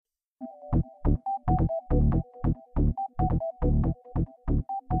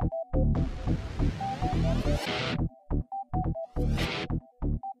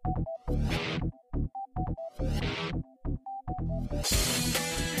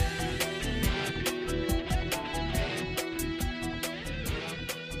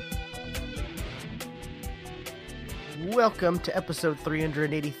Welcome to episode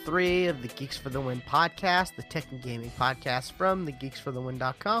 383 of the Geeks for the Win podcast, the tech and gaming podcast from the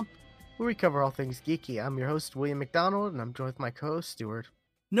GeeksFTW.com, where we cover all things geeky. I'm your host, William McDonald, and I'm joined with my co-host, Stuart.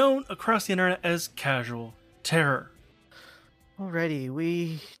 Known across the internet as Casual Terror. Alrighty,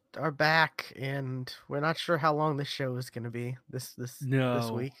 we are back, and we're not sure how long this show is going to be this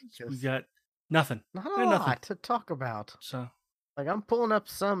week. We got nothing. Not a lot to talk about. So, like, I'm pulling up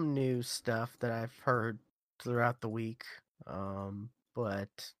some news stuff that I've heard throughout the week, but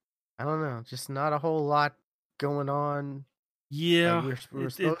I don't know, just not a whole lot going on. Yeah, like we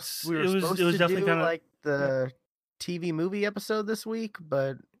were supposed to definitely do kind of like the TV movie episode this week,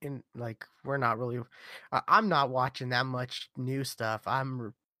 but we're not really. I'm not watching that much new stuff. I've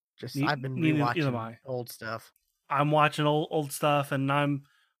been rewatching old stuff. I'm watching old stuff, and I'm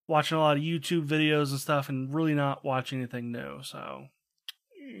watching a lot of YouTube videos and stuff, and really not watching anything new. So,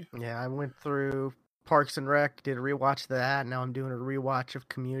 yeah, I went through Parks and Rec, did a rewatch of that. Now I'm doing a rewatch of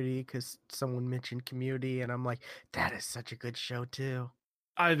Community because someone mentioned Community, and I'm like, that is such a good show too.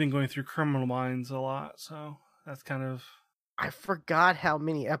 I've been going through Criminal Minds a lot, so that's kind of. I forgot how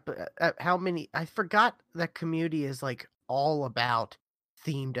many I forgot that Community is like all about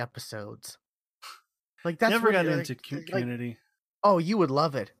themed episodes. Like that's never got into Community. Like, oh, you would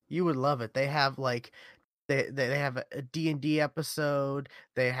love it. You would love it. They have like they have a D&D episode.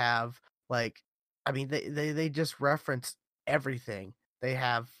 They have like, I mean, they just reference everything. They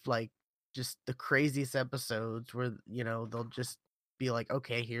have like just the craziest episodes where, you know, they'll just be like,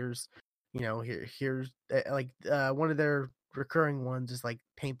 okay, here's like one of their recurring ones is like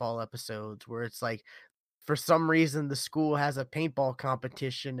paintball episodes where it's like, for some reason the school has a paintball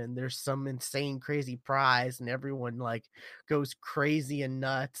competition and there's some insane crazy prize and everyone like goes crazy and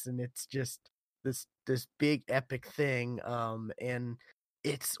nuts, and it's just this big epic thing. And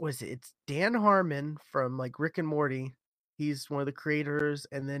it's Dan Harmon from like Rick and Morty. He's one of the creators,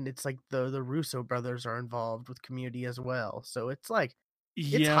 and then it's like the Russo brothers are involved with Community as well. So it's like,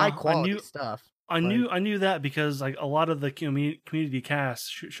 it's high quality stuff. I knew that because like a lot of the Community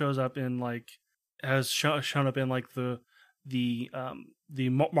cast shows up in like has shown up in like the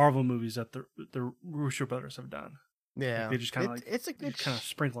Marvel movies that the Russo brothers have done. Yeah, like they just kind of it's a good kind of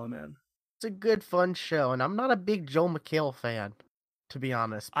sprinkle them in. It's a good fun show, and I'm not a big Joel McHale fan, to be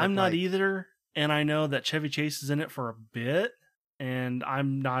honest. I'm not either, and I know that Chevy Chase is in it for a bit, and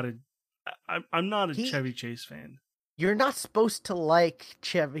I'm not a Chevy Chase fan. You're not supposed to like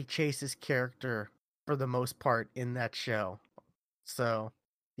Chevy Chase's character for the most part in that show, so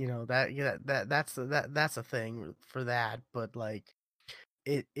you know that's a thing for that. But like,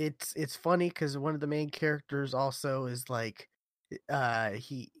 it's funny because one of the main characters also is like,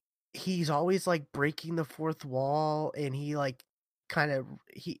 he's always like breaking the fourth wall, and he like kind of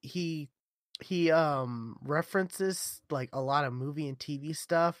he references like a lot of movie and TV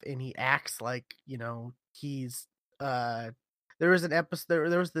stuff, and he acts like, you know, he's there was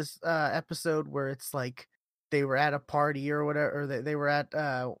this episode where it's like they were at a party or whatever, or they were at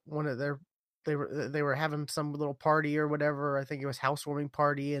one of their they were having some little party or whatever. I think it was housewarming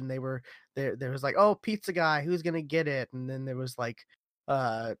party, and there was like, oh, pizza guy, who's gonna get it? And then there was like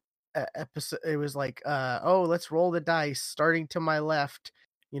episode, it was like oh, let's roll the dice, starting to my left,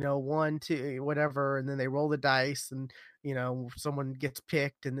 you know, 1, 2, whatever, and then they roll the dice, and you know, someone gets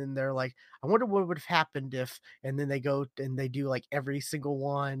picked, and then they're like, I wonder what would have happened if, and then they go and they do like every single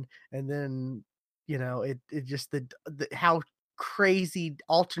one, and then, you know, it just the how crazy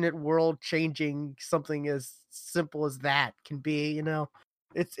alternate world changing something as simple as that can be, you know.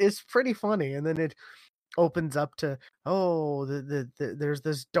 It's pretty funny. And then it opens up to, oh, there's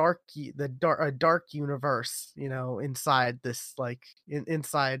this dark universe, you know, inside this like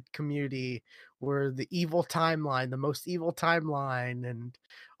inside Community, where the evil timeline, the most evil timeline, and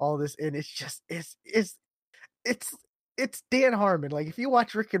all this. And it's just it's Dan Harmon. Like, if you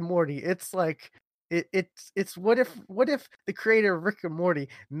watch Rick and Morty, it's like it's what if the creator of Rick and Morty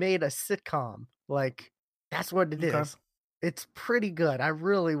made a sitcom? Like, that's what it is. It's pretty good. I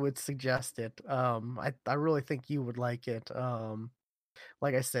really would suggest it. I really think you would like it.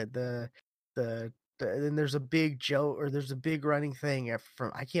 Like I said, then there's a big joke, or there's a big running thing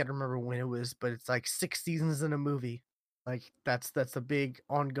from, I can't remember when it was, but it's like 6 seasons in a movie. Like, that's a big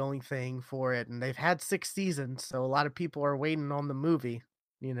ongoing thing for it, and they've had 6 seasons, so a lot of people are waiting on the movie,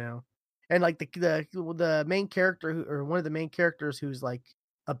 you know. And like the main character, or one of the main characters, who's like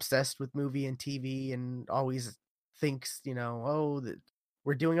obsessed with movie and TV and always thinks, you know, oh, that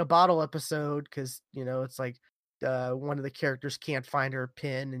we're doing a bottle episode, because, you know, it's like one of the characters can't find her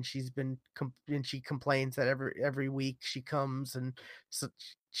pin, and she complains that every week she comes, and so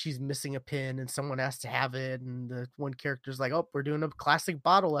she's missing a pin and someone has to have it, and the one character's like, "Oh, we're doing a classic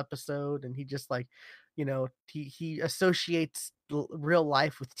bottle episode," and he just like, he associates real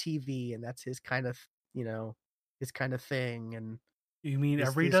life with TV, and that's his kind of, his kind of thing, and You mean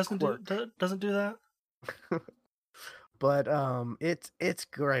every his quirk. doesn't do that? But it's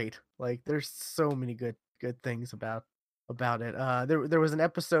great. Like there's so many good things about it. There was an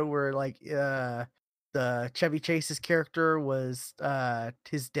episode where like the Chevy Chase's character was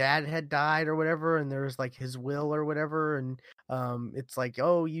his dad had died or whatever, and there was like his will or whatever, and it's like,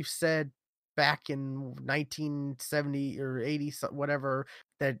 oh, you said back in 1970 or 80 whatever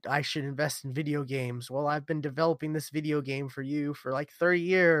that I should invest in video games. Well, I've been developing this video game for you for like 30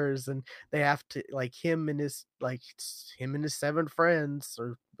 years, and they have to like him and his seven friends,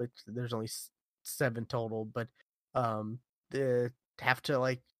 or but there's only seven total, but they have to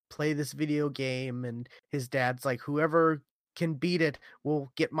like play this video game, and his dad's like, whoever can beat it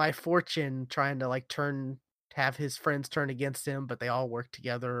will get my fortune, trying to like have his friends turn against him, but they all work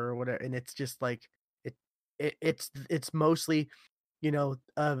together or whatever. And it's just like it, it's mostly,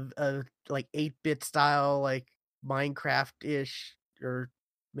 like 8-bit style, like Minecraft-ish, or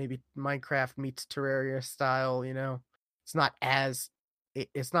maybe Minecraft meets Terraria style. It's not as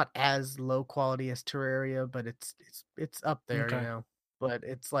it's not as low quality as Terraria, but it's up there. Okay. But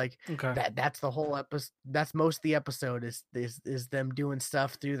it's like Okay. that's the whole episode. That's most of the episode is them doing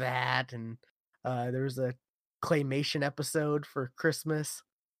stuff through that. And there was a claymation episode for Christmas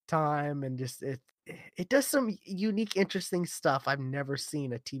time, and just it does some unique, interesting stuff I've never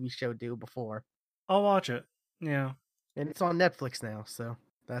seen a TV show do before. I'll watch it. Yeah. And it's on Netflix now, so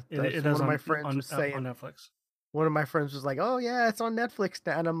It that's is one of my friends was on saying. Netflix. One of my friends was like, "Oh yeah, it's on Netflix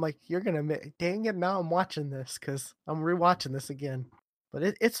now," and I'm like, "You're gonna dang it! Now I'm watching this because I'm rewatching this again." But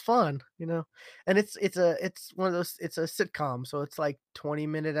it's fun, and it's one of those. It's a sitcom, so it's like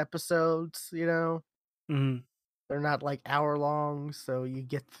 20-minute episodes. Mm-hmm. They're not like hour long, so you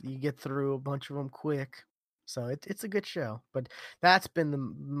get through a bunch of them quick. So it's a good show. But that's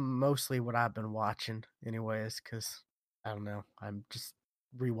been mostly what I've been watching, anyways. Because I don't know, I'm just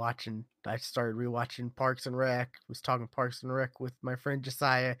rewatching. I started rewatching Parks and Rec. Was talking Parks and Rec with my friend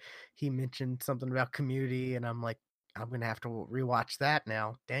Josiah. He mentioned something about Community, and I'm like, I'm gonna have to rewatch that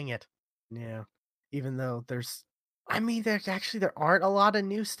now. Dang it. Yeah. Even though there aren't a lot of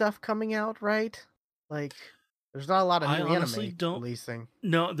new stuff coming out, right? Like, there's not a lot of I new honestly anime don't. releasing.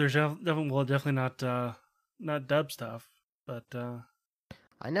 No, there's definitely not dub stuff, but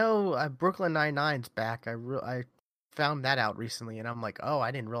I know Brooklyn Nine-Nine's back. I found that out recently, and I'm like, oh,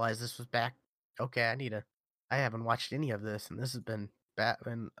 I didn't realize this was back. Okay, I haven't watched any of this, and this has been bad.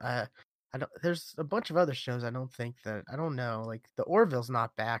 And I don't. There's a bunch of other shows I don't know. Like the Orville's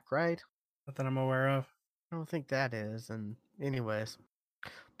not back, right? not that I'm aware of. I don't think that is. And anyways,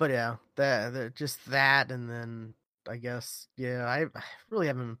 but yeah, just that, and then I guess yeah, I really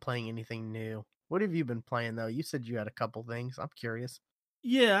haven't been playing anything new. What have you been playing though? You said you had a couple things. I'm curious.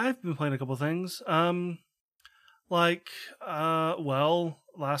 Yeah, I've been playing a couple things. Like well,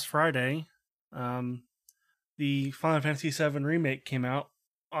 last Friday, the Final Fantasy VII remake came out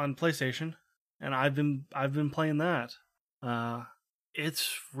on PlayStation, and I've been playing that.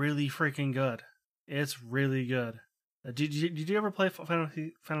 It's really freaking good. It's really good. Did you ever play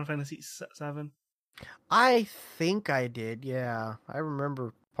Final Fantasy VII? I think I did. Yeah, I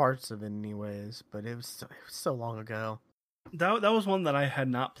remember parts of it, anyways. But it was so long ago. That was one that I had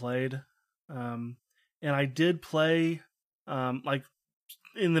not played, and I did play, like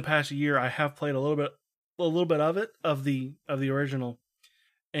in the past year. I have played a little bit of it of the original,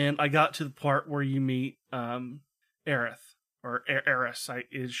 and I got to the part where you meet Aerith or Eris.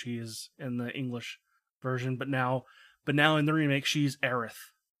 She is in the English version, but now in the remake she's Aerith,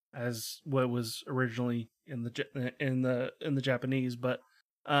 as what was originally in the Japanese. But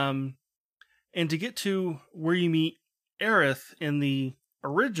and to get to where you meet Aerith in the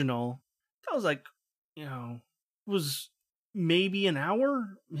original, that was like, was maybe an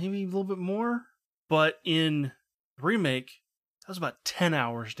hour, maybe a little bit more. But in the remake, that was about 10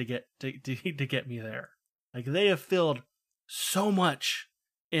 hours to get to get me there. Like they have filled so much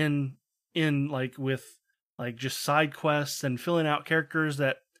in like with like just side quests and filling out characters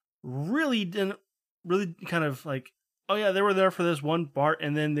that really didn't really kind of like, oh yeah, they were there for this one part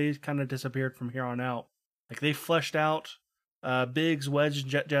and then they kind of disappeared from here on out. Like they fleshed out Biggs, Wedge,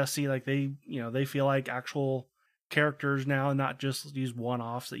 and Jesse. Like they feel like actual characters now, and not just these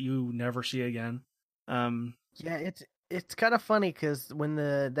one-offs that you never see again. Yeah, it's kind of funny because when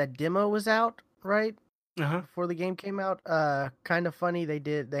that demo was out, right? Uh-huh. before the game came out. Kind of funny. They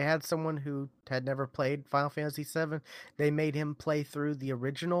had someone who had never played Final Fantasy VII. They made him play through the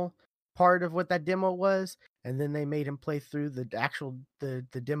original part of what that demo was, and then they made him play through the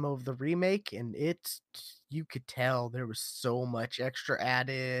demo of the remake, and it's you could tell there was so much extra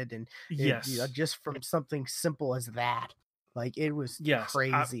added, and Yes. just from something simple as that, like it was Yes.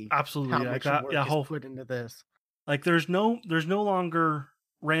 crazy how Absolutely. Like much that, work yeah, is whole put into this. like there's no longer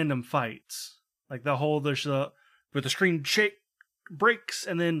random fights. Like there's where the screen breaks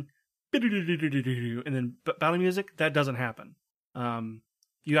and then battle music, that doesn't happen.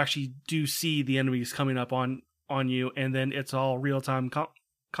 You actually do see the enemies coming up on you, and then it's all real-time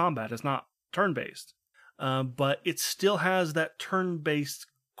combat. It's not turn-based. But it still has that turn-based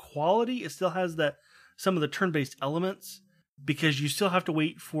quality. It still has that some of the turn-based elements, because you still have to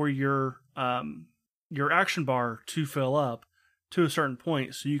wait for your action bar to fill up to a certain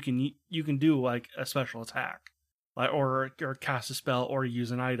point, so you can do like a special attack, like or cast a spell or use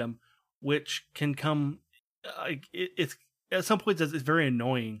an item, which can come like it's at some points it's very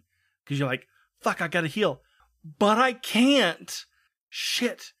annoying because you're like, fuck, I gotta heal, but I can't.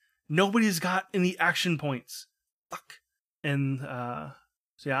 Shit, nobody's got any action points. Fuck. And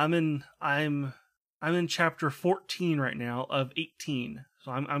so yeah, I'm in chapter 14 right now of 18,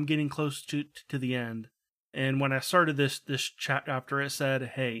 so I'm getting close to the end. And when I started this chapter, it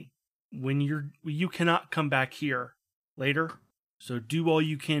said, "Hey, you cannot come back here later, so do all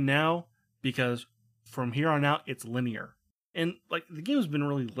you can now, because from here on out it's linear." And like the game's been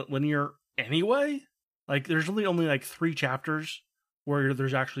really linear anyway. Like there's really only like 3 chapters where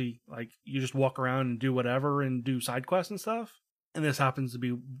there's actually like you just walk around and do whatever and do side quests and stuff. And this happens to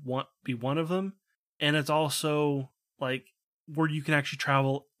be one of them. And it's also like where you can actually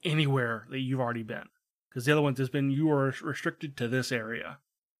travel anywhere that you've already been. Because the other ones has been you are restricted to this area.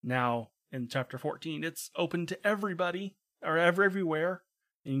 Now in chapter 14, it's open to everybody or everywhere.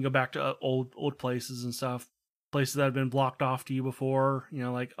 And you can go back to old places and stuff, places that have been blocked off to you before. You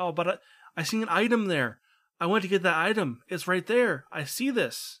know, like, oh, but I see an item there. I went to get that item. It's right there. I see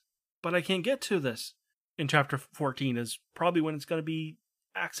this, but I can't get to this. In chapter 14 is probably when it's going to be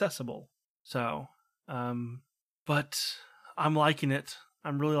accessible. So, but I'm liking it.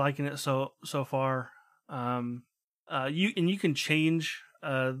 I'm really liking it so far. You can change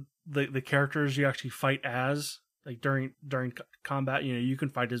the characters you actually fight as, like during combat. You know, you can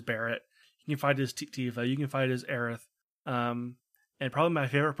fight as Barrett, you can fight as Tifa, you can fight as Aerith. And probably my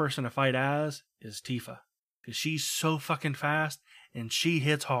favorite person to fight as is Tifa, because she's so fucking fast and she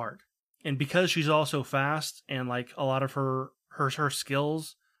hits hard. And because she's also fast, and like a lot of her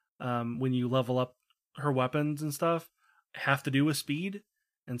skills, when you level up her weapons and stuff, have to do with speed.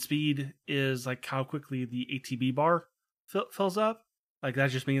 And speed is like how quickly the ATB bar fills up. Like that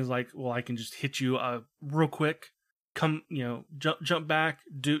just means like, well, I can just hit you real quick, come, you know, jump back,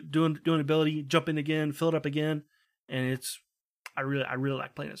 do an ability, jump in again, fill it up again, and it's I really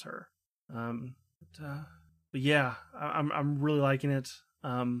like playing as her. But yeah, I'm really liking it.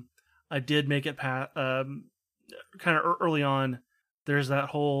 I did make it kind of early on. There's that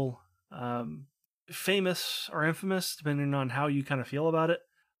whole famous or infamous, depending on how you kind of feel about it,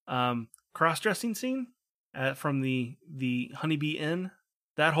 cross-dressing scene from the Honeybee Inn.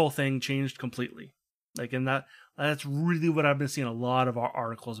 That whole thing changed completely. Like, and that's really what I've been seeing a lot of our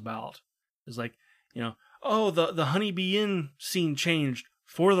articles about. Is like, you know, oh, the Honeybee Inn scene changed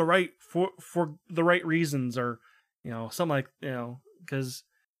for the right reasons, or you know, something like, you know, because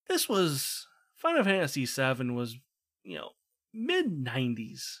this was Final Fantasy VII was, you know,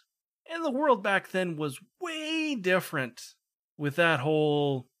 mid-90s, and the world back then was way different with that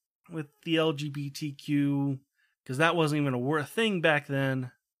whole with the LGBTQ, because that wasn't even a thing back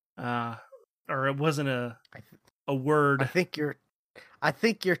then, or it wasn't a word. I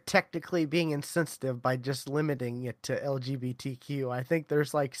think you're technically being insensitive by just limiting it to LGBTQ. I think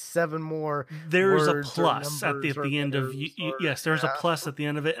there's like 7 more. There's a words plus or at the end of yes. There's a plus at the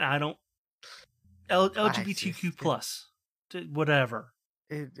end of it, and I don't LGBTQ plus whatever.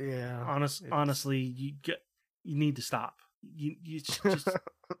 Honestly, you need to stop. You just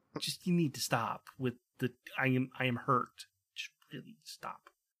you need to stop with the I am hurt. Just really stop,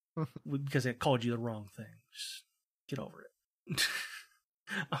 because I called you the wrong thing. Just get over it.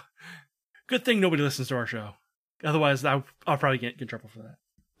 Good thing nobody listens to our show. Otherwise, I'll probably get in trouble for that.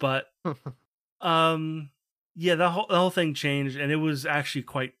 But yeah, the whole thing changed, and it was actually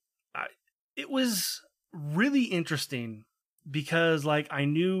it was really interesting, because like I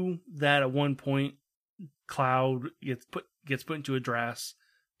knew that at one point Cloud gets put into a dress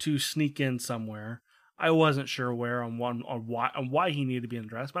to sneak in somewhere. I wasn't sure where on why he needed to be in a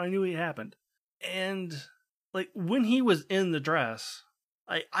dress, but I knew it happened. And like when he was in the dress,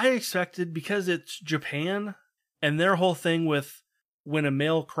 I expected, because it's Japan and their whole thing with when a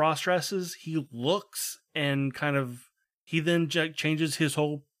male cross dresses, he looks and kind of he then changes his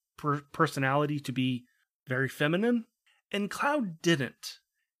whole personality to be very feminine. And Cloud didn't.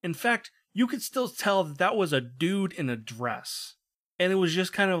 In fact, you could still tell that that was a dude in a dress. And it was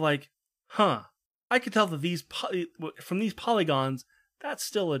just kind of like, huh. I could tell that from these polygons, that's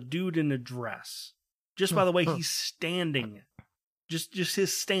still a dude in a dress. Just by the way he's standing. Just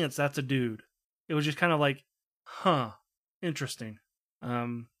his stance, that's a dude. It was just kind of like, huh, interesting.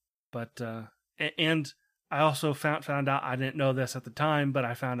 And I also found out, I didn't know this at the time, but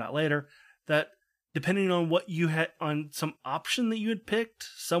I found out later that depending on what you had, on some option that you had picked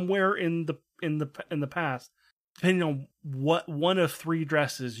somewhere in the past, depending on what one of 3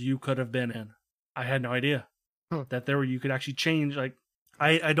 dresses you could have been in. I had no idea that you could actually change. Like,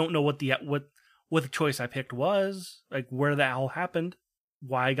 I don't know what the choice I picked was, like where that all happened,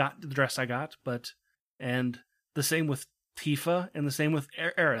 why I got the dress I got, and the same with Tifa, and the same with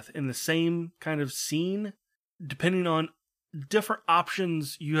Aerith, in the same kind of scene, depending on different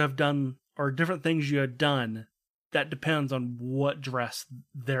options you have done or different things you had done, that depends on what dress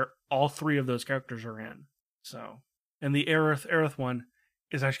all 3 of those characters are in. So, and the Aerith one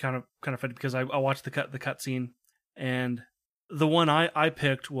is actually kind of funny, because I watched the cut scene, and the one I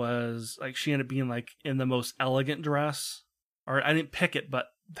picked was like, she ended up being like in the most elegant dress, or I didn't pick it, but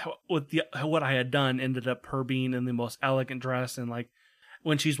what I had done ended up her being in the most elegant dress. And like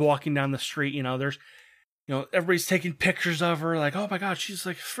when she's walking down the street, there's, everybody's taking pictures of her, like, oh my god, she's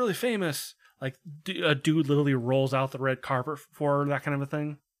like really famous. Like a dude literally rolls out the red carpet for her, that kind of a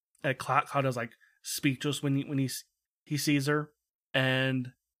thing. And Cloud is like speechless when he sees her,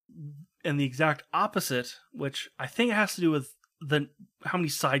 and the exact opposite, which I think has to do with how many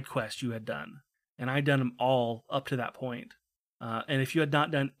side quests you had done, and I'd done them all up to that point. And if you had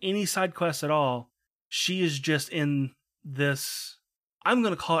not done any side quests at all, she is just in this, I'm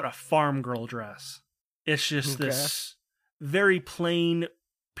going to call it a farm girl dress. It's just this very plain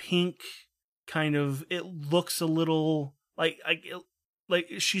pink kind of, it looks a little like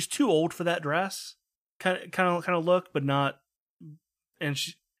she's too old for that dress kind of look, but not. And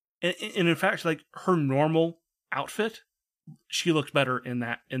in fact, like her normal outfit, she looked better in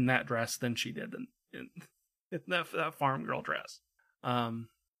that dress than she did in that farm girl dress. And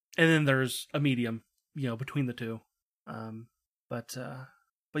then there's a medium, between the two. But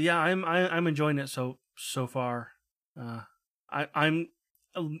yeah, I'm enjoying it so far. I'm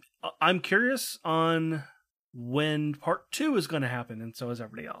curious on when part 2 is going to happen, and so is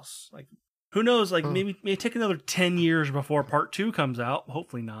everybody else. Like, who knows? Like, maybe take another 10 years before part 2 comes out.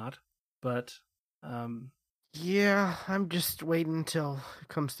 Hopefully not. But yeah, I'm just waiting until it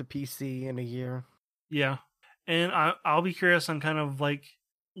comes to PC in a year. Yeah, and I'll be curious on kind of like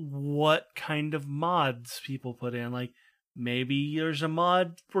what kind of mods people put in. Like, maybe there's a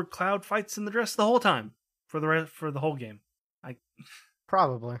mod where Cloud fights in the dress the whole time for the whole game. Like,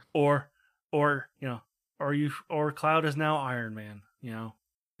 probably. Or Cloud is now Iron Man,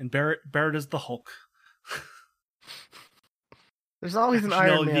 and Barrett is the Hulk. There's always an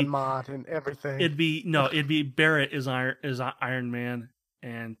Iron Man mod and everything. It'd be Barrett is Iron Man,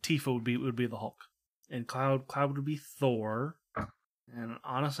 and Tifa would be the Hulk, and Cloud would be Thor. And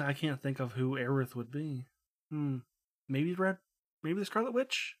honestly, I can't think of who Aerith would be. Maybe the Scarlet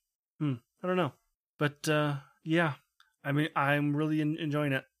Witch. I don't know, but yeah, I mean, I'm really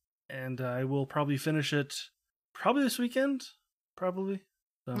enjoying it, and I will probably finish it this weekend. Probably.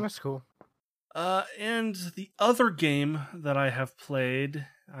 So. That's cool. And the other game that I have played,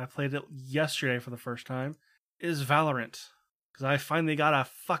 I played it yesterday for the first time, is Valorant. Because I finally got a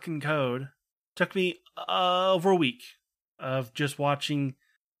fucking code. Took me over a week of just watching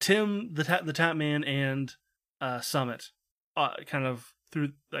Tim, the Tap Man, and Summit, kind of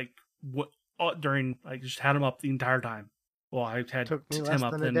through like during, like, just had them up the entire time. Well, I had Took me Tim less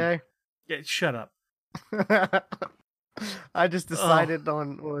up. than a day. Yeah, shut up. I just decided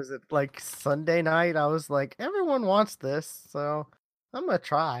on, what was it, like Sunday night? I was like, everyone wants this, so I'm gonna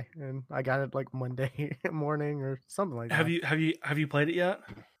try, and I got it like Monday morning or something like that. Have you played it yet?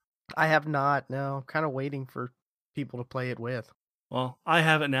 I have not. No, kind of waiting for people to play it with. Well, I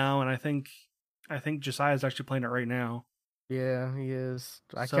have it now, and I think Josiah's actually playing it right now. Yeah, he is.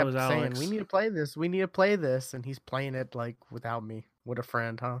 I So kept is saying, Alex. we need to play this. We need to play this, and he's playing it like without me. What a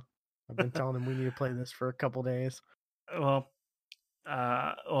friend, huh? I've been telling him we need to play this for a couple days. Well,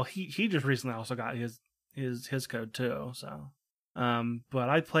 he just recently also got his code too. So, but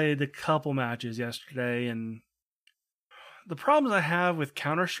I played a couple matches yesterday, and the problems I have with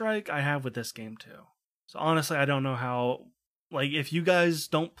Counter-Strike, I have with this game too. So honestly, I don't know how. Like, if you guys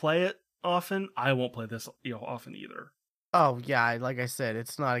don't play it often, I won't play this often either. Oh yeah, like I said,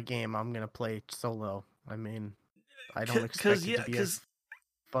 it's not a game I'm gonna play solo. I mean, I don't expect it to be a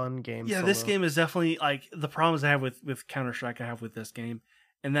fun game solo. This game is definitely like the problems I have with Counter-Strike I have with this game,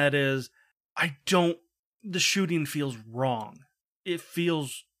 and that is the shooting feels wrong. It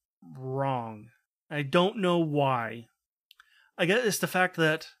feels wrong. I don't know why. I guess it's the fact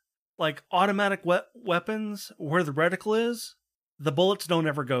that like automatic weapons where the reticle is, the bullets don't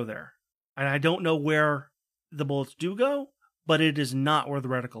ever go there. And I don't know where the bullets do go, but it is not where the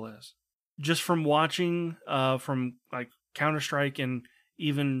reticle is. Just from watching from like Counter-Strike and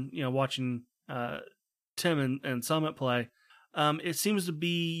even watching Tim and Summit play, it seems to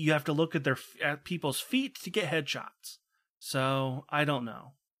be you have to look at people's feet to get headshots. So I don't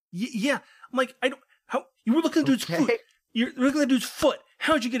know. Yeah, I'm like, I don't. How you were looking at dude's foot? You're looking at dude's foot.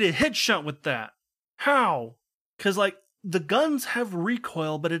 How'd you get a headshot with that? How? Because like the guns have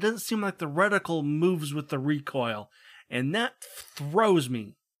recoil, but it doesn't seem like the reticle moves with the recoil, and that throws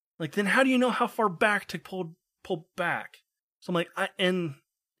me. Like, then how do you know how far back to pull back? So I'm like,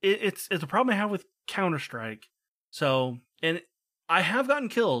 it's a problem I have with Counter-Strike. So, and I have gotten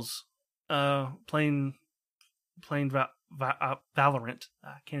kills playing Valorant.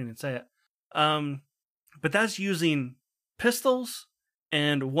 I can't even say it. But that's using pistols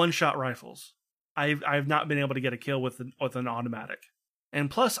and one-shot rifles. I've not been able to get a kill with an automatic. And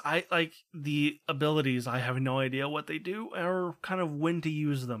plus, I like the abilities. I have no idea what they do or kind of when to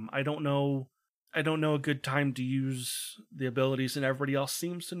use them. I don't know a good time to use the abilities, and everybody else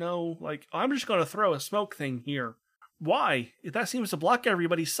seems to know. Like, I'm just going to throw a smoke thing here. Why? If that seems to block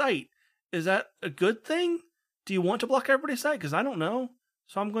everybody's sight, is that a good thing? Do you want to block everybody's sight? Because I don't know.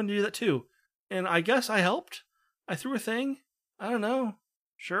 So I'm going to do that too. And I guess I helped. I threw a thing. I don't know.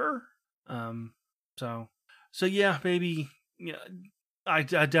 Sure. So yeah, maybe. Yeah, I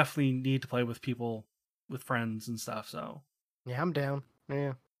definitely need to play with people, with friends and stuff. So yeah, I'm down.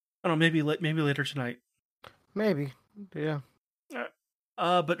 Yeah. I don't know. Maybe later tonight. Maybe. Yeah. All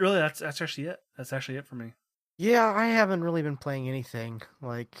right. But really, that's actually it. That's actually it for me. Yeah, I haven't really been playing anything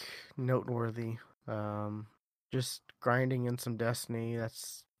like noteworthy. Just grinding in some Destiny.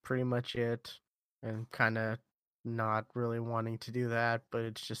 That's pretty much it. And kind of not really wanting to do that, but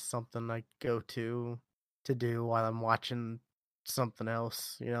it's just something I go to do while I'm watching something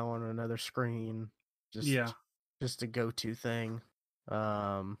else, on another screen. Just a go-to thing.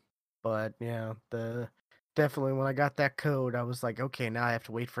 But yeah, definitely when I got that code, I was like, okay, now I have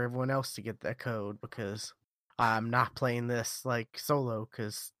to wait for everyone else to get that code because I'm not playing this like solo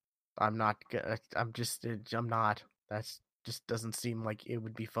because I'm not. I'm not. That's just doesn't seem like it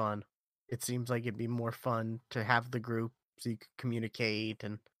would be fun. It seems like it'd be more fun to have the group so you could communicate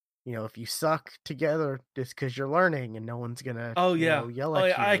and if you suck together, it's because you're learning and no one's gonna yell at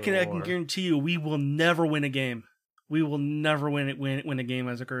you. I can guarantee you, we will never win a game. We will never win a game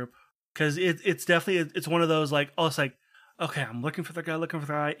as a group because it's definitely it's one of those like it's like okay, I'm looking for the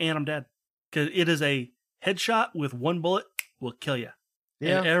guy, and I'm dead because it is a headshot with one bullet will kill you.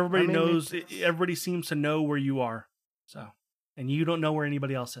 Yeah, and everybody knows. Everybody seems to know where you are. So, and you don't know where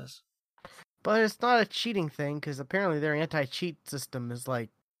anybody else is. But it's not a cheating thing because apparently their anti-cheat system is like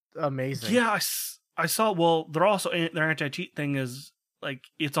amazing. Yeah, I saw. Well, they're also their anti-cheat thing is like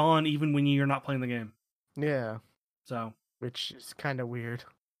it's on even when you're not playing the game. Yeah. So, which is kind of weird,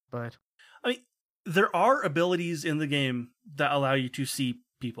 but I mean, there are abilities in the game that allow you to see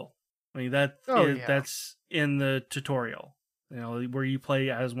people. I mean that's in the tutorial. Where you play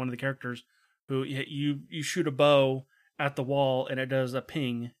as one of the characters who you shoot a bow at the wall and it does a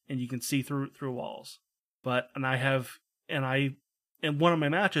ping and you can see through walls. In one of my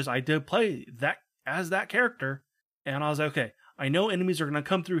matches I did play that as that character and I was like, okay, I know enemies are going to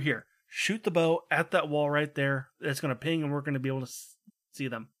come through here. Shoot the bow at that wall right there. It's going to ping and we're going to be able to see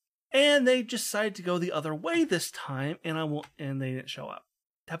them. And they decided to go the other way this time and they didn't show up.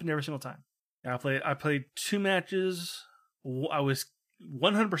 It happened every single time. I played 2 matches. I was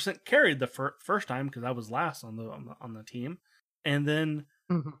 100% carried the first time because I was last on the team, and then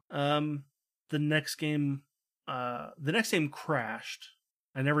the next game crashed.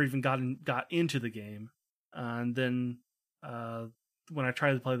 I never even got into the game, and then when I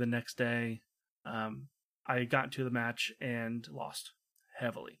tried to play the next day, I got into the match and lost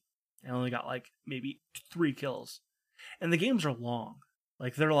heavily. I only got like maybe 3 kills, and the games are long.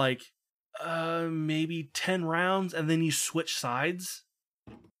 Like they're like maybe 10 rounds, and then you switch sides.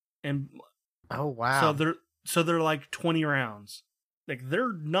 And oh wow! So they're like 20 rounds. Like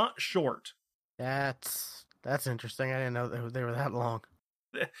they're not short. That's That's interesting. I didn't know they were that long.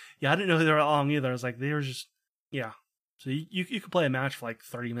 Yeah, I didn't know they were that long either. I was like, they were just, yeah. So you could play a match for like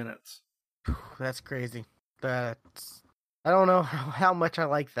 30 minutes. That's crazy. That's I don't know how much I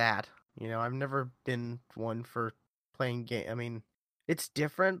like that. You know, I've never been one for playing game. I mean, it's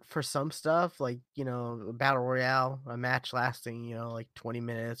different for some stuff, like a battle royale, a match lasting like 20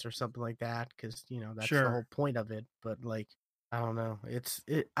 minutes or something like that, because that's the Sure. whole point of it. But like, I don't know.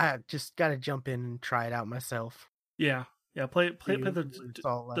 I just gotta jump in and try it out myself. Yeah. Yeah. Play See what it's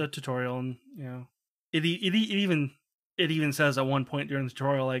all the like. tutorial, and it even says at one point during the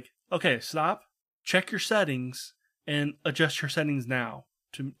tutorial, like, okay, stop, check your settings, and adjust your settings now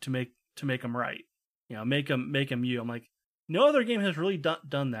to make them right. Make them you. I'm like, no other game has really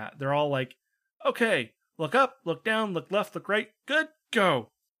done that. They're all like, okay, look up, look down, look left, look right, good, go.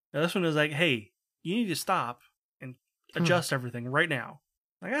 Now this one is like, hey, you need to stop and adjust everything right now.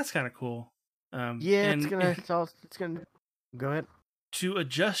 Like, that's kind of cool. Yeah, And it's gonna go ahead. to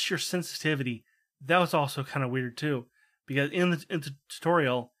adjust your sensitivity, that was also kind of weird too, because in the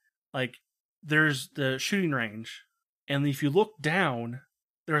tutorial, like, there's the shooting range, and if you look down,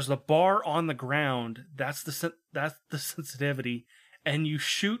 there's the bar on the ground. That's the sensitivity, and you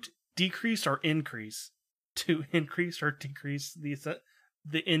shoot decrease or increase to increase or decrease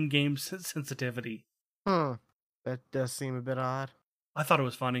the in-game sensitivity. That does seem a bit odd. I thought it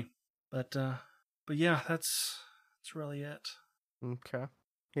was funny, but yeah, that's really it. Okay.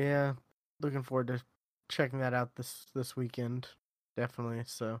 Yeah, looking forward to checking that out this weekend. Definitely.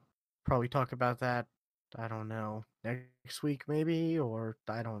 So probably talk about that. I don't know, next week maybe, or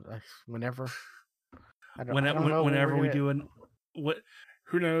I don't whenever. I don't know when we're Whenever we gonna. do what,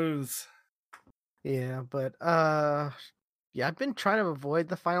 who knows? Yeah, but yeah, I've been trying to avoid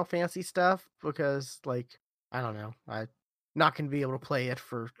the Final Fantasy stuff because like I don't know, I'm not gonna be able to play it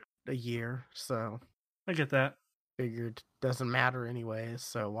for a year, so I get that. figured doesn't matter anyways,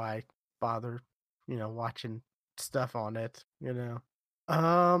 so why bother, watching stuff on it,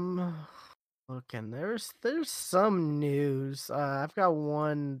 Um looking, there's some news. I've got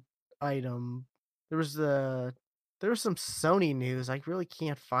one item. There was the there was some Sony news. I really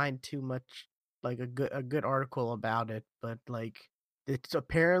can't find too much like a good article about it, but like it's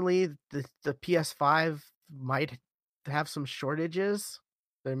apparently the PS5 might have some shortages.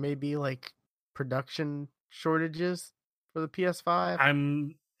 There may be like production shortages for the PS5.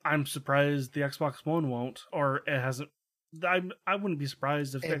 I'm surprised the Xbox One won't, or it hasn't. I wouldn't be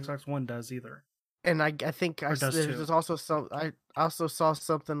surprised if the And Xbox One does either, I think or does too. there's also some I also saw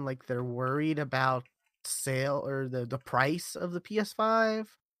something like they're worried about sale or the price of the PS5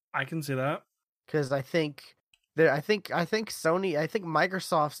 I can see that. because I think Sony I think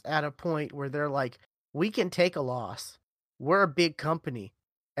Microsoft's at a point where they're like we can take a loss. We're a big company.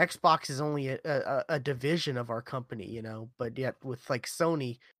 Xbox is only a division of our company, but yet with like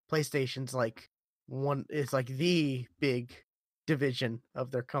Sony, PlayStation's like one is like the big division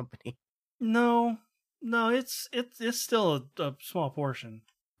of their company. No, no, it's still a small portion.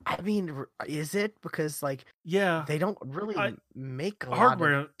 I mean, is it? Because like Yeah, they don't really I make a lot of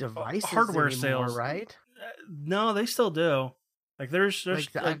hardware devices hardware anymore, sales. right? No, they still do. Like, there's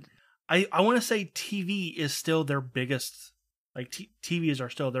Like like, I want to say TV is still their biggest. Like, TVs are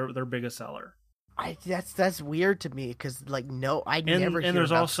still their biggest seller. that's weird to me because like no, I never And hear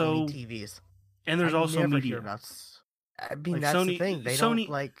about Sony TVs. I there's also never hear media. about. I mean, Like, that's the thing. They don't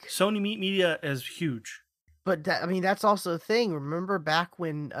like. Sony Media is huge. But I mean, that's also the thing. Remember back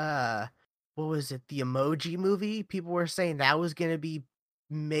when what was it? The Emoji Movie. People were saying that was gonna be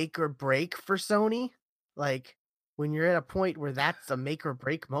make or break for Sony. Like when you're at a point where that's a make or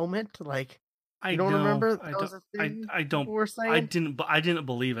break moment. Like I you don't know. remember that was a thing I don't. people were saying. I didn't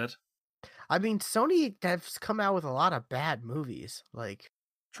believe it. I mean, Sony has come out with a lot of bad movies. Like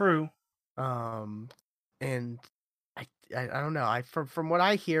True. um, and I don't know. I from what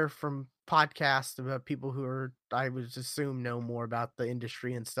I hear from podcasts about people who are I would assume know more about the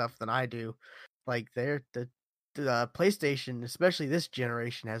industry and stuff than I do, like the PlayStation, especially this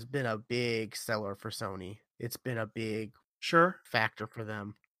generation, has been a big seller for Sony. It's been a big Sure. factor for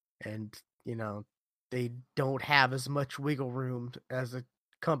them, and they don't have as much wiggle room as a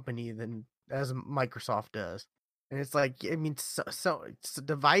company than as Microsoft does. And it's like, I mean, so it's a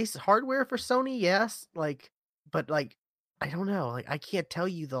device hardware for Sony, yes, like, but like, I don't know, like, I can't tell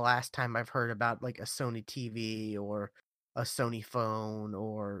you the last time I've heard about like a Sony TV or a Sony phone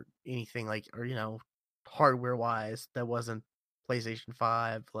or anything like, or hardware wise that wasn't PlayStation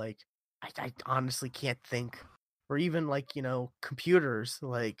 5. Like, I honestly can't think, or even like computers.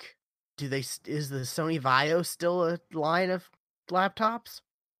 Like, is the Sony Vaio still a line of laptops?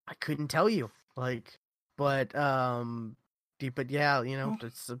 I couldn't tell you. Like, But but yeah, Well,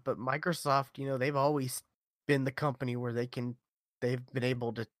 but Microsoft, they've always been the company where they've been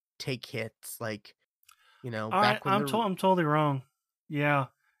able to take hits, like, back when I'm totally wrong. Yeah,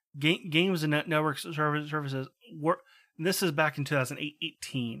 games and network services were. This is back in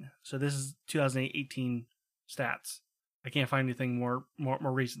 2018, so this is 2018 stats. I can't find anything more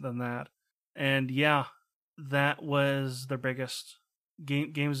recent than that. And yeah, that was their biggest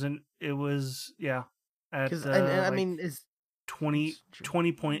games, and it was at because and I like mean is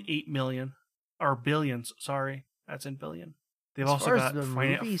 20.8 million or billions. Sorry, that's in billion. They've as also far as got the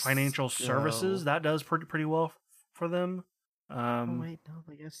movies financial services go. that does pretty well for them. Oh Um, wait, no,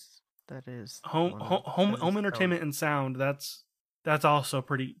 I guess that is home one of home home, that home is Sony. entertainment and sound, that's also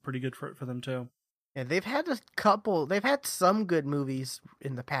pretty good for them too. Yeah, they've had some good movies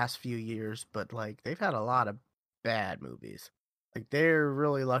in the past few years, but like they've had a lot of bad movies. Like they're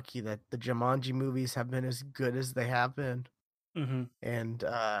really lucky that the Jumanji movies have been as good as they have been, Hmm. and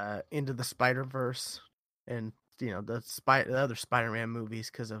Into the Spider-Verse, and the other Spider-Man movies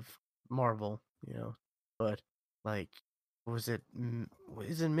because of Marvel, but like was it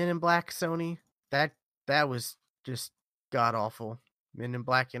is it Men in Black Sony? That that was just god awful. Men in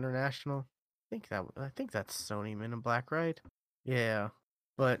Black International. I think that's Sony Men in Black, right? Yeah.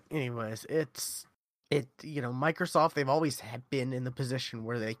 But anyways, Microsoft, they've always been in the position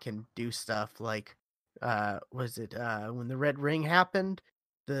where they can do stuff like was it when the Red Ring happened,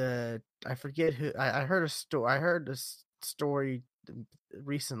 the I forget who I heard a story story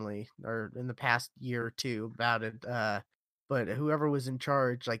recently or in the past year or two about it, but whoever was in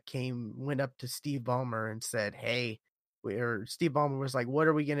charge like went up to Steve Ballmer and said, "Hey," or Steve Ballmer was like, what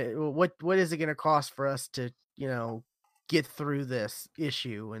is it gonna cost for us to, get through this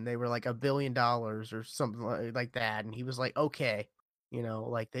issue?" And they were like $1 billion or something like that. And he was like, "Okay."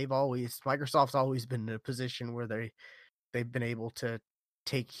 Like Microsoft's always been in a position where they've been able to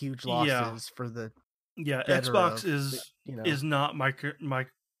take huge Yeah, losses for the yeah. better Xbox of is not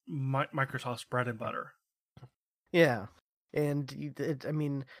Microsoft's bread and butter. yeah. And I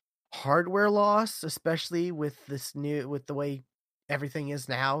mean, hardware loss, especially with with the way everything is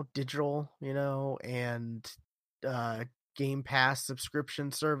now, digital, and uh Game Pass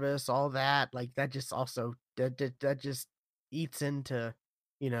subscription service, all that, like that just also that just eats into,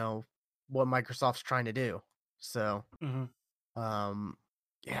 you know, what Microsoft's trying to do. So, Hmm. um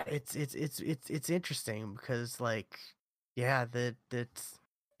yeah, it's interesting because like yeah,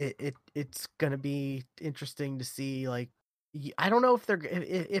 it's gonna be interesting to see like I don't know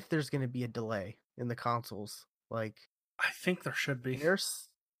if there's gonna be a delay in the consoles. Like I think there should be. there's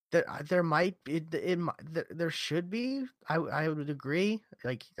there might be there should be. I would agree.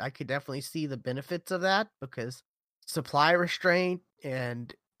 Like I could definitely see the benefits of that because supply restraint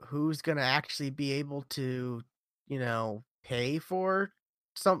and who's gonna actually be able to, pay for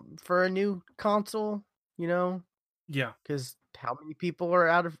for a new console, Yeah, because how many people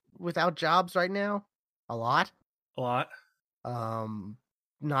are without jobs right now? A lot. a lot. Um,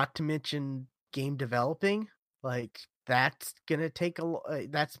 Not to mention game developing. Like that's gonna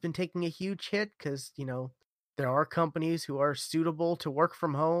that's been taking a huge hit because there are companies who are suitable to work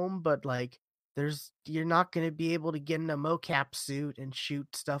from home, but like you're not gonna be able to get in a mocap suit and shoot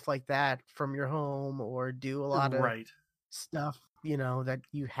stuff like that from your home or do a lot of Right. stuff, that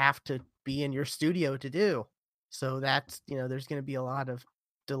you have to be in your studio to do. So that's, there's going to be a lot of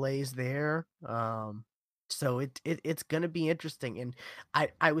delays there. So it's going to be interesting. And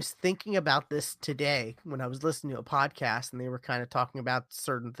I was thinking about this today when I was listening to a podcast and they were kind of talking about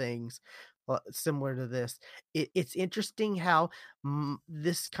certain things similar to this. It's interesting how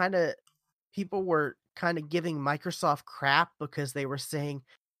this kind of people were kind of giving Microsoft crap because they were saying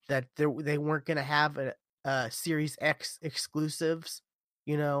that they weren't going to have Series X exclusives,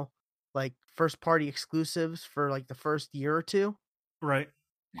 like first party exclusives for like the first year or two. Right.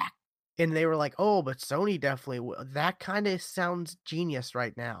 And they were like, "Oh, but Sony definitely will." That kind of sounds genius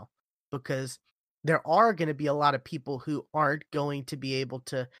right now because there are going to be a lot of people who aren't going to be able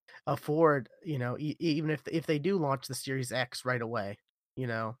to afford, even if they do launch the Series X right away, you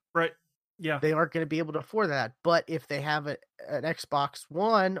know Right. Yeah. they aren't going to be able to afford that. But if they have an Xbox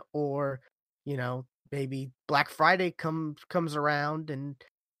One, or maybe Black Friday comes around, and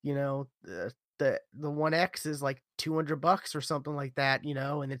the One X is like $200 or something like that,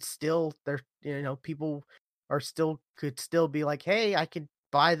 and it's still there. People are still could still be like, hey, I could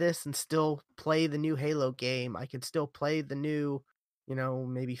buy this and still play the new Halo game. I could still play the new,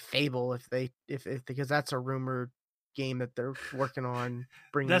 maybe Fable if because that's a rumored game that they're working on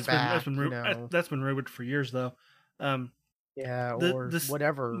bringing That's back, been rumored for years though. Um, Yeah, The or this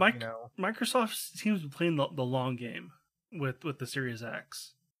whatever, Mike Microsoft seems to be playing the long game with the Series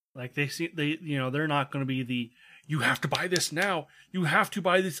X. Like they're not going to be the you have to buy this now. You have to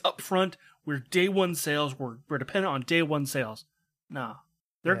buy this upfront. We're day one sales. We're dependent on day one sales. Nah,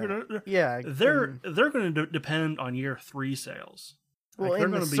 they're Yeah. gonna Yeah, they're going to depend on year three sales. well, Like they're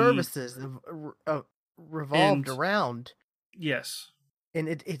and the going to be services have revolved and around, yes, and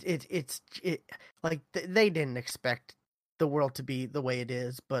like they didn't expect the world to be the way it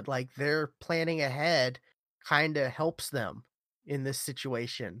is, but like they're planning ahead kind of helps them in this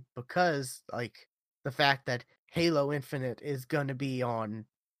situation because like the fact that Halo Infinite is going to be on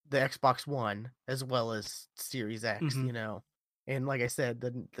the Xbox One as well as Series X, mm-hmm. And like I said,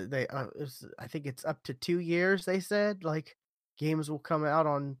 they I think it's up to 2 years. They said like games will come out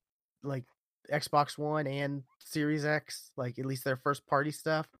on like Xbox One and Series X, like at least their first party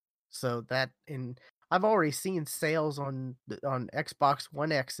stuff. So that in I've already seen sales on Xbox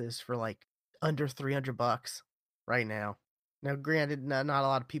One X's for like under $300 right now. Now, granted, not a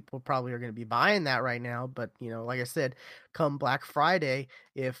lot of people probably are going to be buying that right now, but like I said, come Black Friday,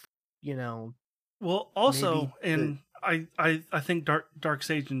 if you know Well, maybe also, the and I think Dark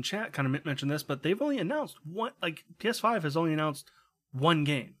Sage in chat kind of mentioned this, but they've only announced one. Like PS5 has only announced one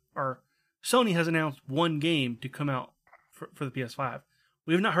game, or Sony has announced one game to come out for the PS5.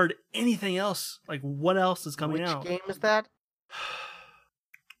 We have not heard anything else. Like what else is coming which out? game is that?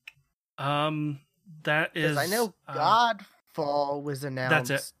 Um, that Because I is know Godfall was that's it.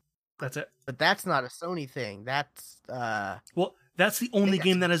 announced, That's it. but that's not a Sony thing. That's Well, that's the I think only that's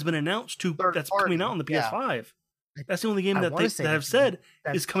game that has been announced third that's coming out party. on the Yeah, PS5. That's the only game I that want to say that have that's said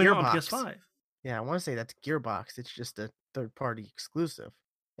is coming out on Gearbox. PS5. Yeah, I want to say that's Gearbox. It's just a third party exclusive.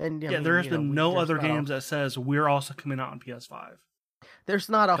 And I Yeah, there mean, has been no there's other not a games that says we're also coming out on PS5. there's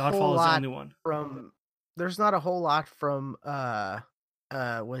not a whole Godfall is the lot only one. from there's not a whole lot from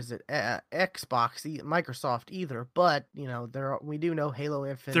was it Xbox Microsoft either, but we do know Halo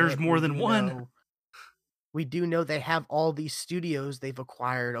There's Infinite. more than one. We do know they have all these studios they've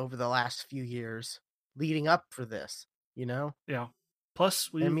acquired over the last few years leading up for this, Yeah. Plus,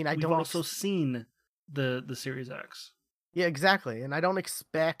 I mean, we've also seen the Series X. yeah, exactly. And I don't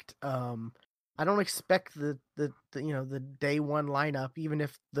expect the day one lineup, even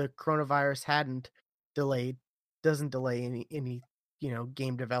if the coronavirus hadn't delayed doesn't delay any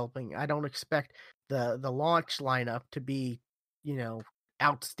game developing. I don't expect the launch lineup to be, you know,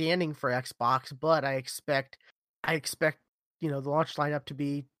 outstanding for Xbox, but I expect the launch lineup to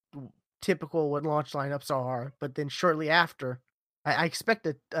be typical what launch lineups are, but then shortly after I expect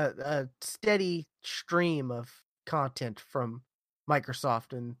a steady stream of content from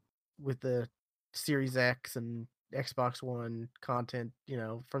Microsoft and with the Series X and Xbox One content,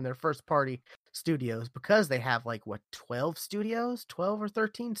 from their first party studios because they have like what 12 studios, 12 or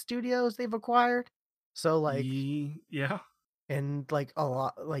 13 studios they've acquired. So like Yeah. and like a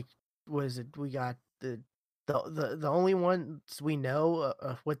lot like was it we got the only ones we know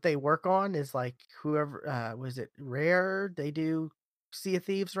what they work on is like whoever was it Rare they do Sea of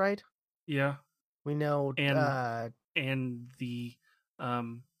Thieves, right? Yeah. We know And the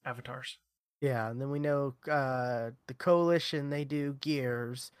avatars. yeah, and then we know the Coalition they do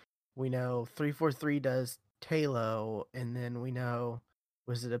Gears. We know 343 does Halo, and then we know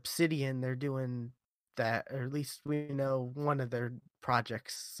was it Obsidian they're doing that, or at least we know one of their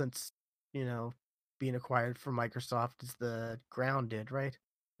projects since you know being acquired from Microsoft is the Grounded, right?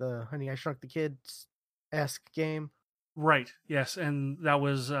 The Honey I Shrunk the Kids esque game. Right. Yes, and that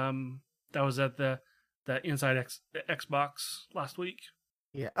was at the Inside Xbox last week.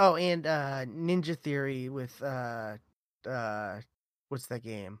 Yeah. Oh, and Ninja Theory with uh what's that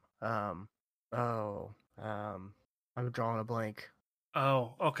game? Oh, I'm drawing a blank.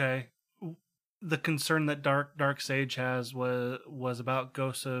 Oh, okay. The concern that Dark Sage has was about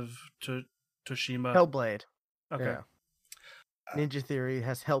Ghosts of Toshima. Hellblade. Okay. Yeah. Ninja Theory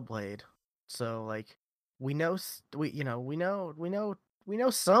has Hellblade. So like we know we know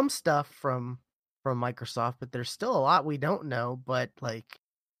some stuff from Microsoft, but there's still a lot we don't know, but like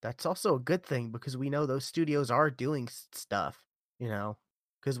that's also a good thing because we know those studios are doing stuff,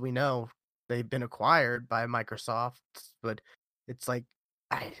 because we know they've been acquired by Microsoft, but it's like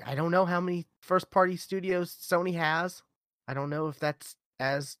I don't know how many first party studios Sony has. I don't know if that's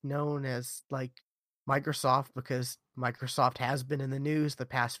as known as like Microsoft because Microsoft has been in the news the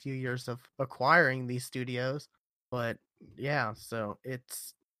past few years of acquiring these studios. But yeah, so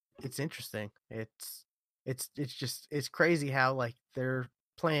it's interesting. It's crazy how like their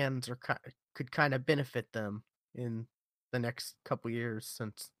plans could kind of benefit them in the next couple years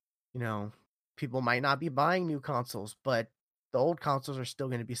since you know people might not be buying new consoles, but the old consoles are still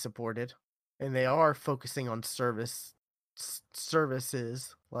going to be supported, and they are focusing on services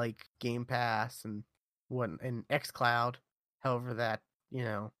like Game Pass and XCloud. However that you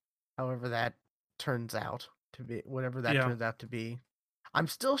know, however that turns out to be, whatever that Yeah, turns out to be. I'm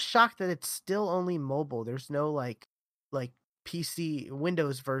still shocked that it's still only mobile. There's no like PC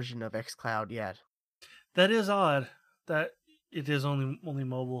Windows version of XCloud yet. that is odd that it is only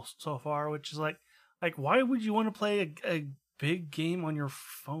mobile so far, which is like why would you want to play a big game on your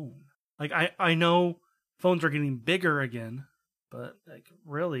phone? Like I know phones are getting bigger again, but like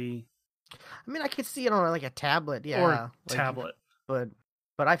really, I mean, I could see it on like a tablet, or a yeah, tablet. but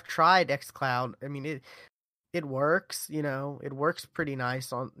I've tried XCloud. I mean, it works, it works pretty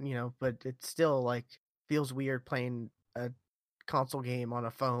nice on, but it still like feels weird playing a console game on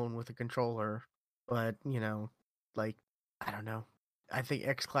a phone with a controller. But, like I don't know. I think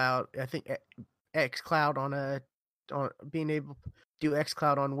XCloud on being able to do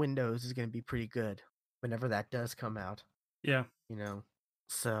XCloud on Windows is going to be pretty good whenever that does come out, Yeah, you know.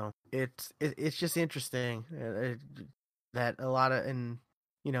 So it's just interesting that a lot of and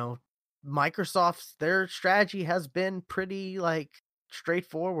you know Microsoft's their strategy has been pretty like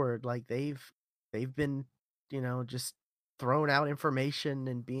straightforward. Like they've been just throwing out information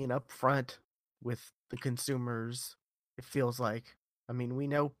and being upfront with the consumers. It feels like. I mean, we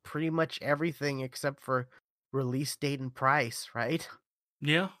know pretty much everything except for release date and price, right?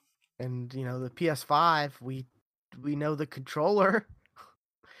 yeah, And the PS5, we know the controller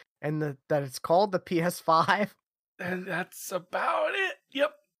and that it's called the PS5. and that's about it.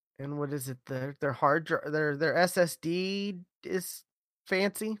 Yep. And what is it? Their hard drive, their SSD is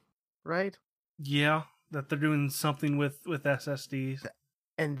fancy, right? Yeah, that they're doing something with SSDs.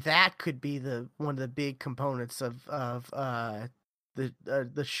 And that could be the one of the big components of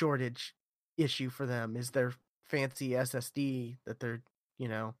the shortage issue for them is their fancy SSD that they're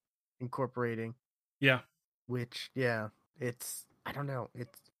incorporating. Yeah, Which yeah, it's I don't know,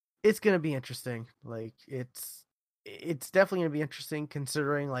 it's gonna be interesting. Like it's definitely gonna be interesting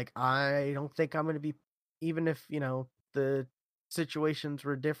considering like I don't think I'm gonna be, even if the situations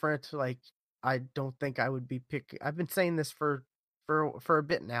were different, like I don't think I would be picking. I've been saying this for a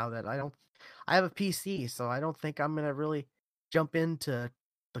bit now that I have a PC, so I don't think I'm gonna really jump into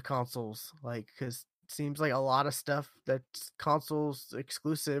the consoles, like because it seems like a lot of stuff that's consoles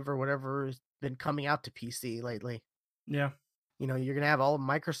exclusive or whatever has been coming out to PC lately. yeah, You're gonna have all of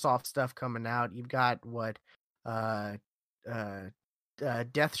Microsoft stuff coming out. You've got what, uh, uh,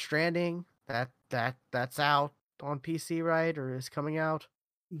 Death Stranding that's out on PC, right? Or is coming out.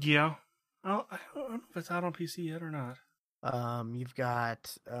 yeah. I don't know if it's out on PC yet or not. You've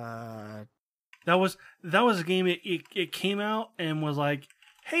got That was a game. It came out and was like,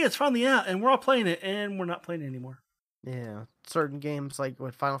 hey, it's finally out, and we're all playing it, and we're not playing it anymore. yeah, certain games like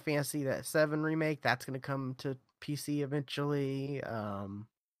what Final Fantasy that 7 remake that's gonna come to PC eventually.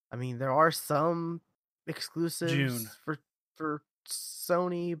 I mean there are some June. exclusives for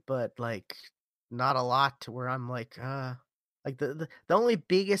Sony, but like not a lot to where I'm like the only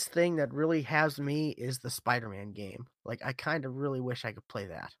biggest thing that really has me is the Spider-Man game. Like I kind of really wish I could play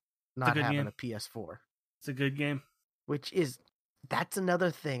that, It's a not good having game. a PS4. It's a good game. Which is that's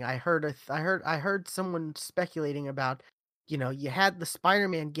another thing. I heard someone speculating about, you had the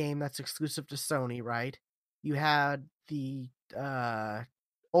Spider-Man game that's exclusive to Sony, right? You had the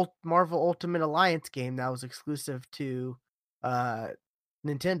Marvel Ultimate Alliance game that was exclusive to uh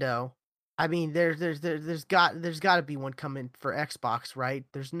Nintendo. I mean, there's got to be one coming for Xbox, right?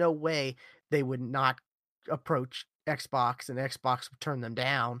 There's no way they would not approach Xbox and Xbox would turn them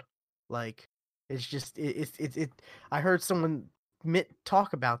down. Like it's just it. I heard someone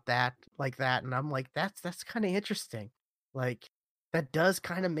talk about that like that, and I'm like, that's kind of interesting. Like that does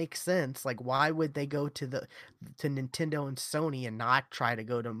kind of make sense. Like, why would they go to Nintendo and Sony and not try to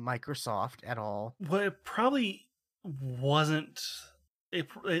go to Microsoft at all? Well, it probably wasn't. It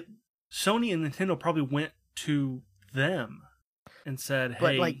Sony and Nintendo probably went to them and said,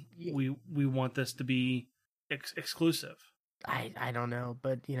 But like, "Hey, we want this to be exclusive." I don't know,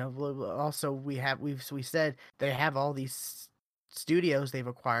 but also we said they have all these studios they've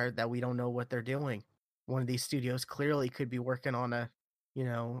acquired that we don't know what they're doing. One of these studios clearly could be working on a,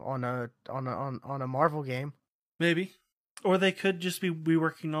 on a Marvel game. Maybe, or they could just be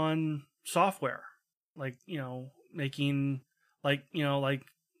working on software, like making like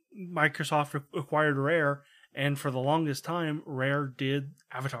Microsoft acquired Rare, and for the longest time, Rare did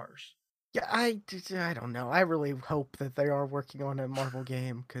avatars. Yeah, I don't know. I really hope that they are working on a Marvel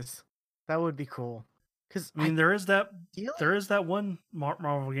game because that would be cool. Because I mean, I there is that feel there is that one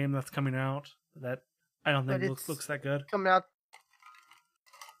Marvel game that's coming out that I don't but think it's looks that good. coming out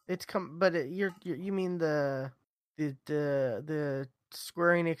it's come, but you mean the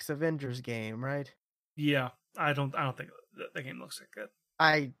Square Enix Avengers game, right? Yeah, I don't think the game looks that good.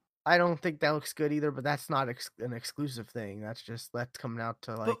 I I don't think that looks good either, but that's not an exclusive thing. That's coming out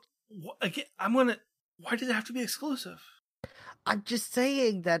to But like. again, I'm gonna. Why did it have to be exclusive? I'm just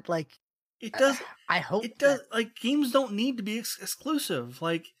saying that like It I does. I hope It that, does. Like games don't need to be exclusive.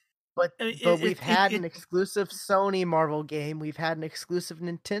 Like but I mean, we've had an exclusive Sony Marvel game. We've had an exclusive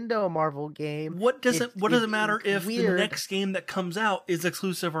Nintendo Marvel game. what does it matter It's if the weird. next game that comes out is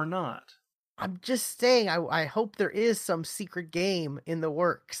exclusive or not? I'm just saying I hope there is some secret game in the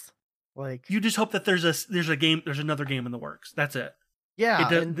works. Like You just hope that there's another game in the works. That's it. It yeah,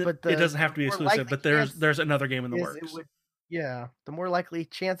 does. and but It the doesn't have to be more exclusive, likely but chance there's another game in the is it works. would, yeah, the more likely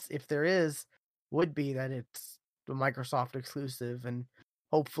chance, if there is, would be that it's the Microsoft exclusive, and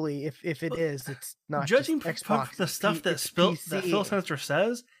hopefully if it But is, it's not just judging from Xbox, the stuff it's that Phil PC. Spencer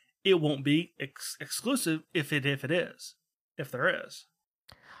says, it won't be exclusive if it is, if there is.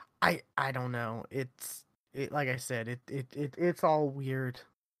 I don't know. Like I said, it's all weird,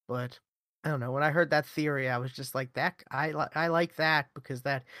 but I don't know. When I heard that theory, I was just like that. I like that because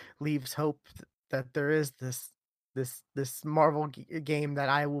that leaves hope that there is this Marvel game that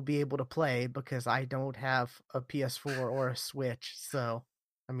I will be able to play because I don't have a PS4 or a Switch. So,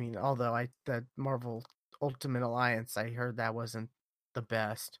 I mean, although that Marvel Ultimate Alliance, I heard that wasn't the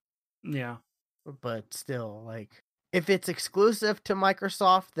best, Yeah. but still, like, if it's exclusive to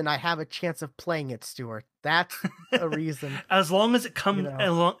Microsoft, then I have a chance of playing it, Stuart. That's a reason, as long as it you comes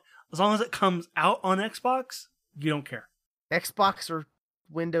know. as long as it comes out on Xbox, you don't care. Xbox or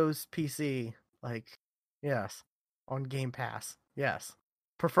Windows PC, like, yes, on Game Pass, yes,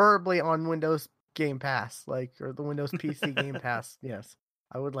 preferably on Windows Game Pass, like, or the Windows PC Game Pass. Yes,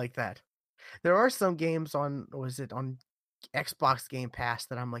 I would like that. There are some games on, was it on Xbox Game Pass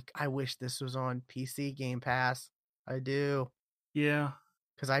that I'm like, I wish this was on PC Game Pass. I do. Yeah.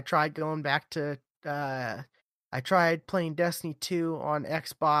 Because I tried going back to uh I tried playing Destiny 2 on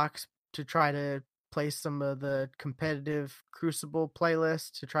Xbox to try to play some of the competitive Crucible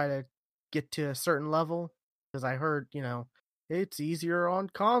playlists to try to get to a certain level, because I heard, it's easier on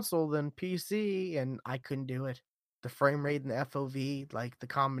console than PC, and I couldn't do it. The frame rate and the FOV, like the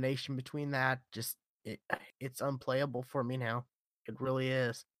combination between that, just it it's unplayable for me now. It really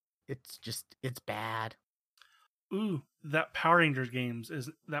is. It's bad. Ooh, that Power Ranger game is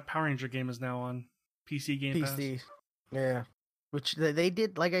now on PC Game Pass. PC. Yeah. Which they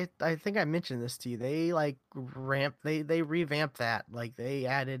did, like, I think I mentioned this to you. They like they revamped that. Like they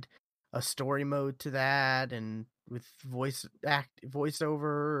added a story mode to that, and with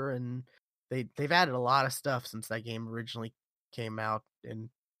voiceover, and they've added a lot of stuff since that game originally came out, and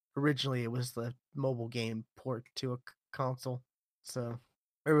originally it was the mobile game port to a console. So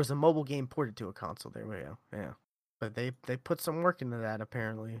there was a mobile game ported to a console. There we go. Yeah. But they put some work into that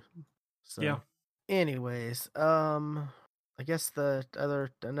apparently. Yeah. So anyways, I guess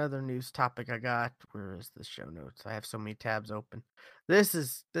another news topic I got. Where is the show notes? I have so many tabs open. This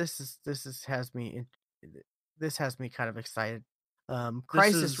has me this has me kind of excited.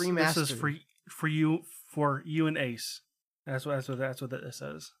 Crisis This is Remastered. for you and Ace. That's what it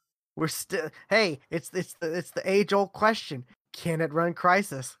says. We're still, hey, it's the age old question. Can it run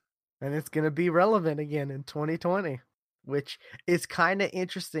Crisis? And it's gonna be relevant again in 2020, which is kind of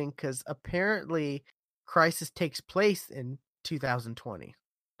interesting because apparently Crisis takes place in 2020.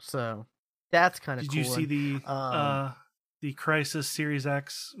 So that's kind of Did you cool. see And the Crisis Series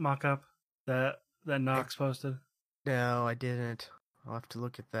X mock-up that I Knox posted? no, I didn't. I'll have to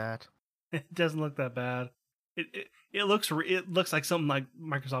look at that. It doesn't look that bad. It looks like something like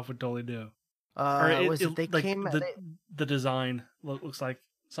Microsoft would totally do. Or Was it they like came the design looks like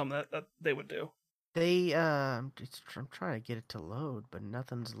something that they would do. I'm trying to get it to load, but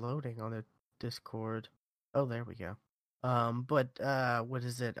nothing's loading on the Discord. Oh, there we go. But what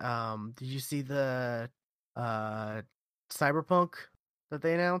is it? Did you see the uh Cyberpunk that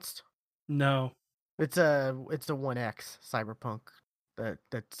they announced? No. It's a 1X Cyberpunk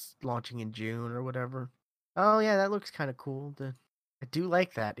that's launching in June or whatever. Oh yeah, that looks kind of cool. I do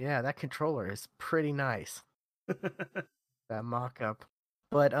like that. Yeah, that controller is pretty nice. That mock-up.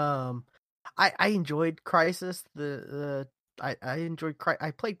 But I enjoyed Crisis. I enjoyed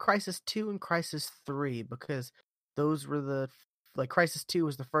I played Crisis 2 and Crisis 3 because those were like Crisis 2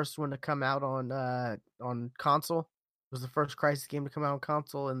 was the first one to come out on console. It was the first Crisis game to come out on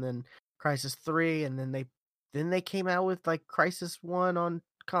console, and then Crisis 3, and then they came out with like Crisis 1 on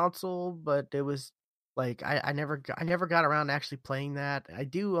console, but it was like I never got around to actually playing that. I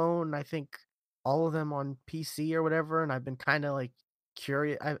do own, I think, all of them on PC or whatever, and I've been kind of like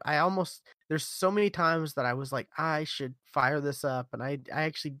curious. I almost there's so many times that I was like, I should fire this up, and I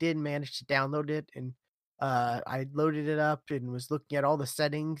actually did manage to download it, and I loaded it up and was looking at all the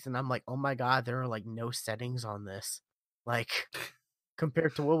settings, and I'm like, oh my god, there are like no settings on this, like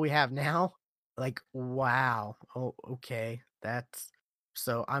compared to what we have now. Like, wow. Oh, okay. That's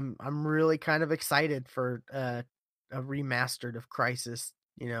so I'm really kind of excited for a remastered of Crisis,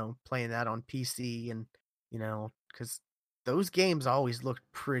 playing that on PC and cuz those games always looked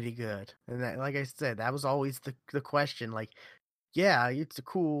pretty good. And that, like I said, that was always the question, like, yeah, it's a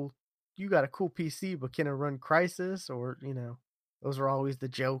cool you got a cool PC, but can it run Crisis? Or, those were always the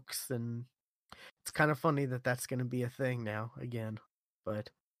jokes, and it's kind of funny that that's going to be a thing now again. But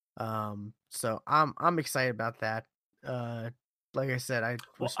so I'm excited about that. uh like I said, I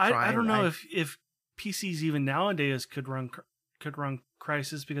Well, was I trying don't know I if PCs even nowadays could run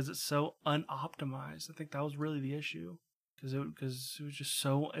Crisis because it's so unoptimized. I think that was really the issue because it was just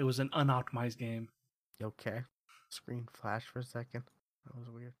so it was an unoptimized game. Okay, screen flash for a second. That was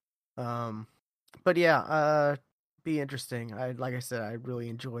weird. um but yeah, be interesting. Like I said, I really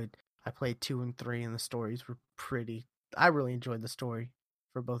enjoyed, I played 2 and 3, and the stories were pretty, I really enjoyed the story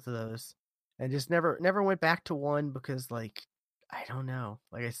for both of those, and just never went back to 1 because, like, I don't know,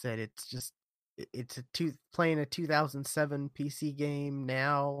 like I said, it's just it's playing a 2007 PC game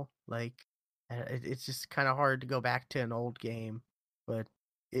now, like, it's just kind of hard to go back to an old game. But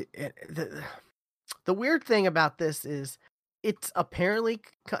the weird thing about this is it's apparently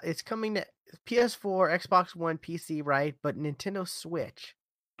it's coming to PS4, Xbox One, PC, right? But Nintendo Switch.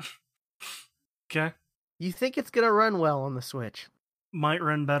 Okay, You think it's gonna run well on the Switch? might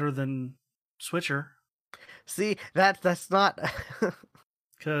run better than Switcher See, that's not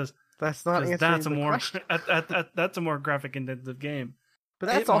because that's not that's answering a the more question. that's a more graphic intensive game. But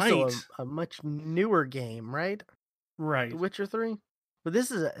It that's also might, a much newer game, right? The right? Witcher 3. But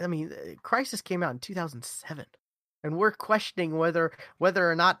this is, I mean, Crisis came out in 2007, and we're questioning whether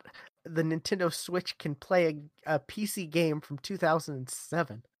or not the Nintendo Switch can play a PC game from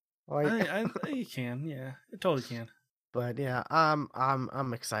 2007. Like, I you can, yeah, it totally can. but yeah,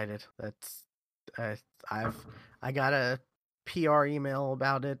 I'm excited. That's uh, I've I got a PR email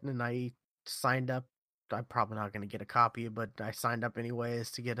about it, and I signed up. I'm probably not going to get a copy, but I signed up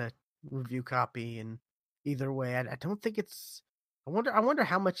anyways to get a review copy. And either way, I don't think it's. I wonder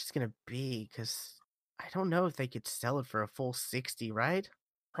how much it's going to be, because I don't know if they could sell it for a full 60, right?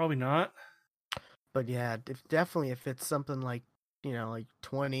 Probably not. But yeah, if definitely if it's something like, like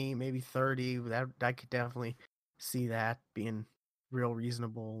 20, maybe 30, that I could definitely see that being real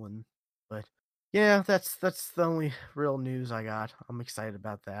reasonable. And but yeah, that's the only real news I got. I'm excited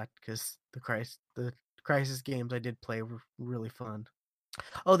about that because the Crisis games I did play were really fun.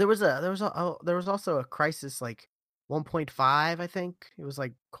 Oh, there was also a Crisis, like, 1.5, I think. It was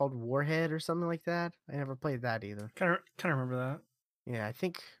like called Warhead or something like that. I never played that either. Kind of remember that. Yeah,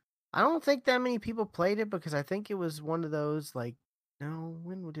 I don't think that many people played it because I think it was one of those, like, no,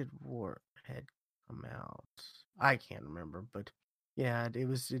 when did Warhead come out? I can't remember, but yeah,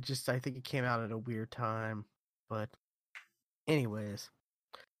 it just, I think it came out at a weird time. But anyways,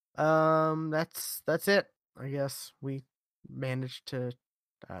 that's it. I guess we managed to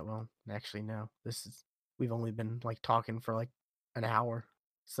well, actually no. We've only been like talking for like an hour.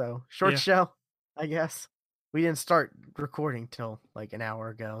 So, short Yeah, show, I guess. We didn't start recording till like an hour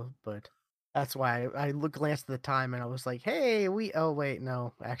ago, but that's why I glanced at the time and I was like, "Hey, oh wait,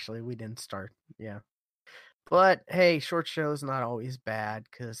 no, actually we didn't start." Yeah. But hey, short show's not always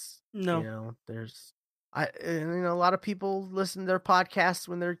bad cuz no, there's a lot of people listen to their podcasts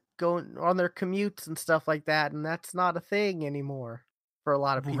when they're going on their commutes and stuff like that, and that's not a thing anymore for a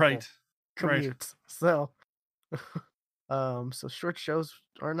lot of right, people. right. Commutes. So so short shows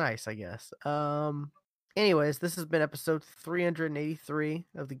are nice, I guess. Anyways, this has been episode 383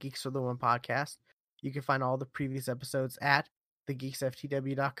 of the Geeks for the One podcast. You can find all the previous episodes at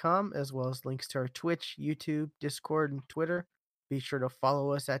thegeeksftw.com, as well as links to our Twitch, YouTube, Discord, and Twitter. Be sure to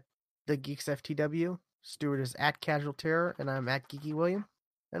follow us at the GeeksFTW. Stuart is at Casual Terror, and I'm at Geeky William.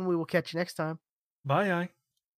 And we will catch you next time. Bye, I.